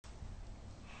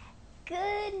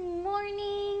Good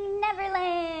morning,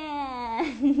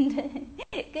 Neverland!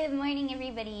 Good morning,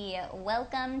 everybody.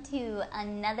 Welcome to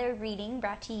another reading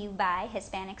brought to you by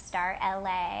Hispanic Star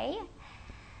LA.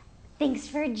 Thanks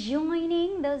for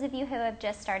joining, those of you who have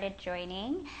just started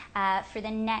joining. For the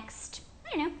next,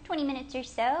 20 minutes or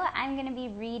so, I'm going to be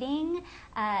reading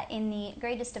in the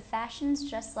greatest of fashions,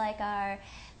 just like our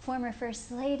former First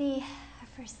Lady,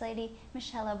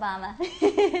 Michelle Obama.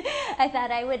 I thought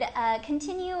I would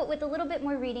continue with a little bit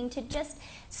more reading to just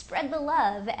spread the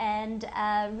love and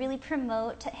really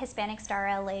promote Hispanic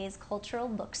Star LA's cultural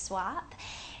book swap,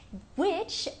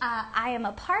 which I am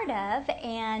a part of,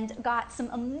 and got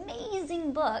some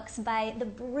amazing books by the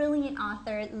brilliant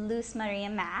author Luz Maria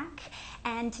Mack.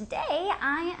 And today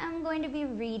I am going to be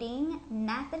reading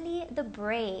Nathaly the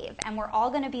Brave, and we're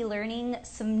all going to be learning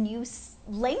some new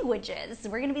languages.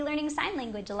 We're going to be learning sign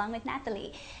language along with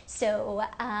Nathaly. So,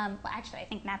 actually I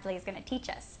think Nathaly is going to teach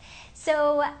us.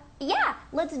 So yeah,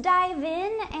 let's dive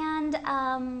in, and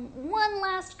one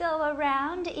last go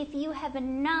around. If you have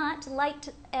not liked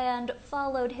and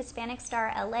followed Hispanic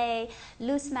Star LA,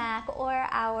 Luz Mack, or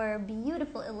our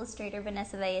beautiful illustrator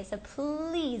Vanessa Valleza,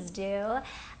 please do.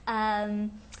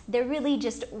 They're really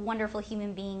just wonderful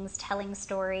human beings telling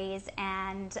stories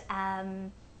and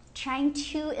trying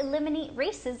to eliminate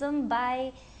racism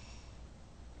by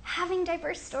having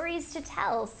diverse stories to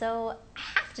tell. So I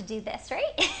have to do this,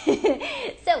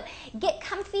 right? So get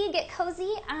comfy, get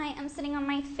cozy. I am sitting on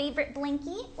my favorite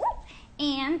blankie,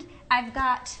 and I've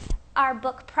got our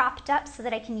book propped up so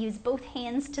that I can use both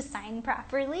hands to sign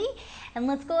properly. And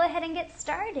let's go ahead and get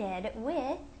started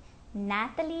with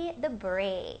Nathaly the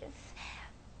Brave.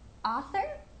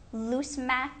 Author Luz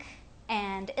Mack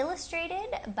and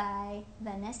illustrated by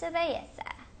Vanessa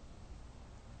Valleza.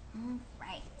 All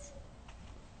right.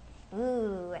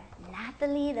 Ooh,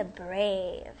 Nathaly the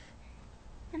Brave.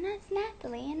 And that's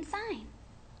Nathaly in sign.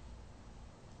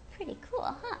 Pretty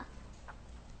cool, huh?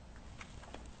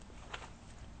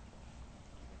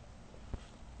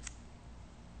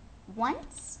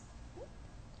 Once,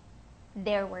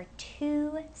 there were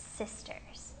two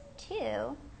sisters.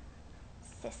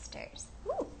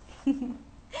 Ooh.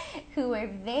 Who were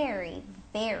very,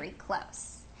 very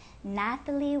close.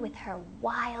 Nathaly with her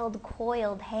wild,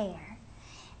 coiled hair,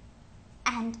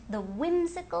 and the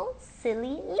whimsical,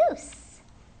 silly Luz.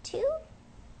 Two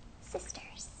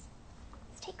sisters.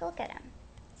 Let's take a look at them.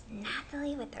 It's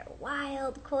Nathaly with her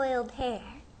wild, coiled hair,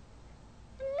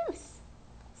 and Luz,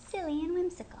 silly and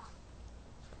whimsical.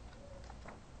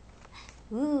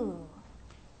 Ooh,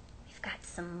 we've got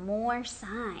some more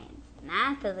signs.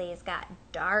 Nathaly's got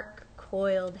dark,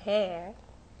 coiled hair,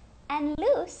 and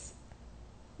Luz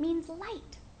means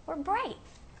light or bright.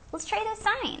 Let's try those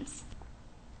signs.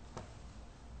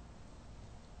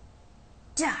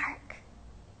 Dark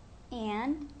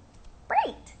and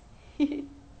bright.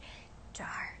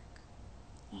 Dark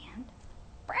and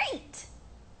bright.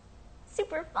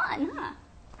 Super fun, huh?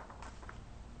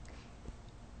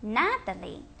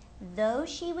 Nathaly, though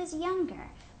she was younger,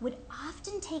 would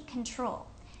often take control.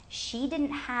 She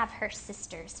didn't have her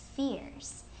sister's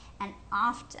fears and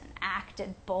often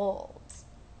acted bold.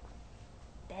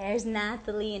 There's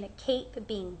Nathaly in a cape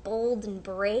being bold and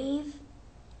brave.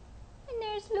 And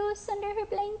there's Luz under her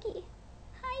blankie,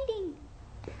 hiding.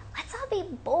 Let's all be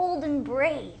bold and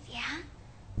brave, yeah?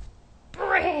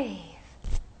 Brave.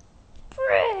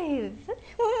 Brave.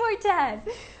 One more time.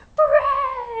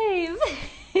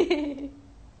 Brave.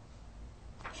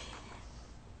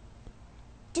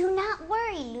 Do not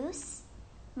worry, Luz.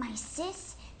 My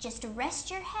sis, just rest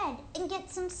your head and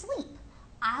get some sleep.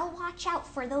 I'll watch out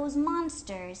for those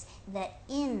monsters that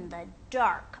in the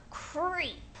dark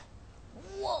creep.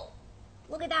 Whoa,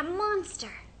 look at that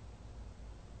monster.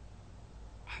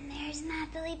 And there's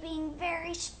Nathaly being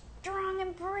very strong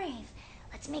and brave.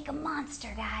 Let's make a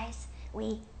monster, guys.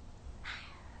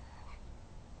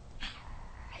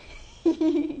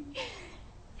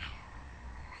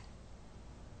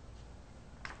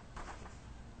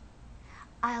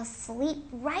 I'll sleep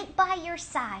right by your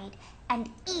side and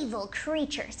evil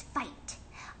creatures fight.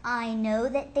 I know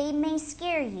that they may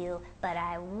scare you, but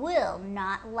I will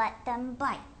not let them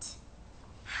bite.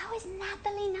 How is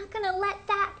Nathaly not going to let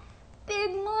that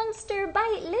big monster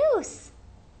bite Luz?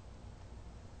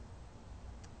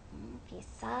 If you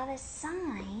saw the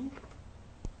sign,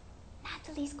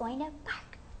 Nathaly's going to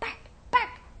bark, bark, bark,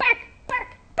 bark,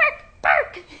 bark, bark,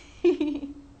 bark.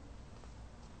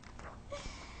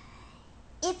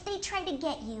 If they try to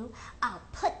get you, I'll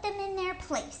put them in their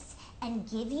place and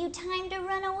give you time to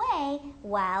run away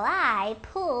while I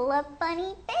pull a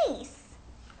funny face.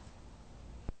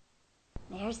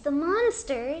 There's the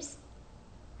monsters,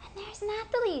 And there's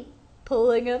Nathaly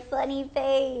pulling a funny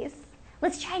face.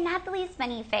 Let's try Nathaly's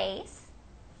funny face.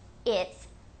 It's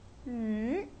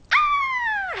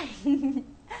ah!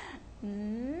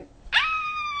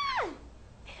 Ah!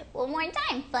 One more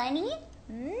time. Funny.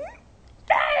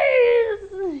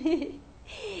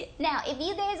 Now, if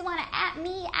you guys want to at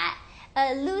me at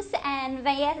Luz and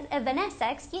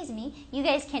Vanessa, you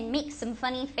guys can make some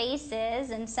funny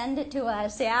faces and send it to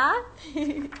us, yeah?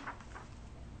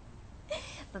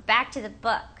 But back to the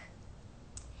book.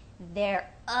 They're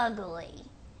ugly,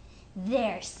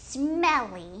 they're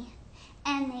smelly,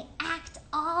 and they act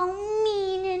all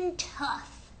mean and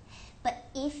tough. But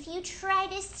if you try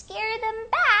to scare them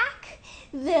back,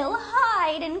 they'll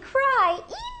hide and cry,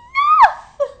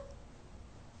 enough!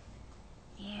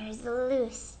 There's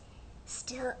Luz,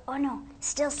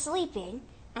 still sleeping.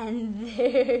 And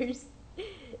there's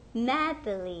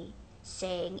Nathaly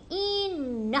saying,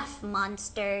 enough,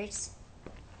 monsters.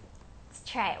 Let's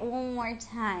try it one more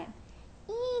time.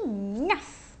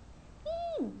 Enough.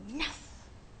 Enough.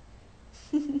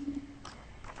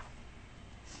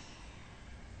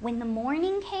 When the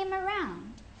morning came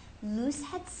around, Luz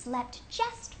had slept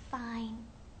just fine.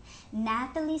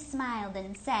 Nathaly smiled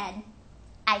and said,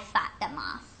 I fought them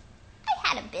off. I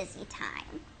had a busy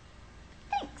time.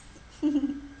 Thanks.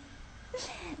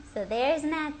 So there's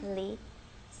Nathaly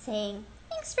saying,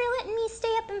 thanks for letting me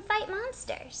stay up and fight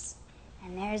monsters.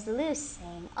 And there's Luz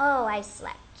saying, oh, I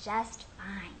slept just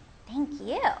fine. Thank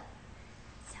you.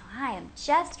 So I am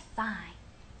just fine.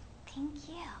 Thank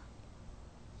you.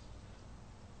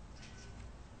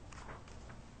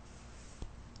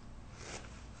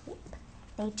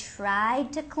 They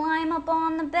tried to climb up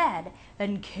on the bed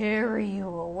and carry you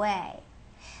away.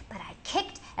 But I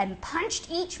kicked and punched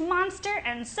each monster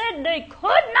and said they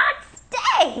could not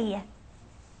stay.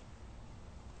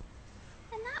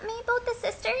 And that made both the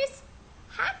sisters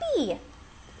happy.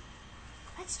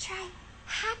 Let's try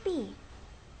happy.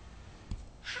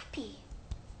 Happy.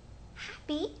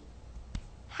 Happy.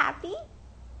 Happy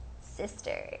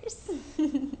sisters.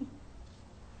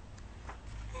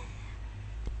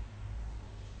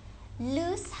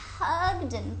 Luz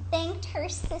hugged and thanked her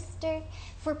sister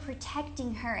for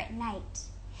protecting her at night.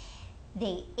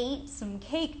 They ate some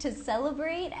cake to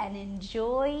celebrate and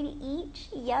enjoyed each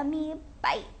yummy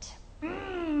bite.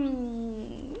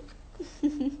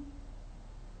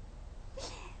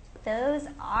 Those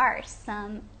are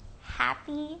some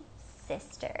happy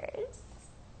sisters.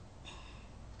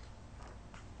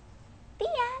 The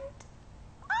end.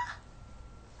 Ah,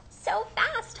 so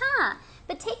fast, huh?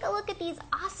 But take a look at these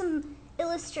awesome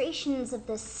illustrations of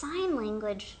the sign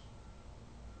language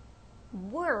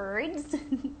words.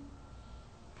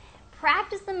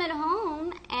 Practice them at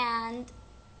home, and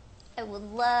I would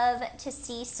love to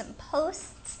see some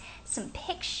posts, some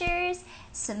pictures,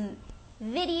 some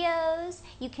videos.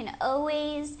 You can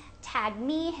always tag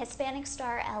me, Hispanic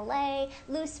Star LA,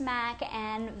 Luz Mac,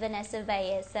 and Vanessa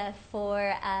Baeza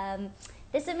for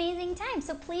this amazing time.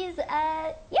 So please,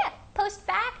 post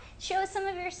back, show us some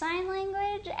of your sign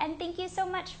language, and thank you so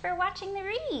much for watching the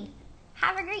read.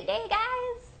 Have a great day, guys.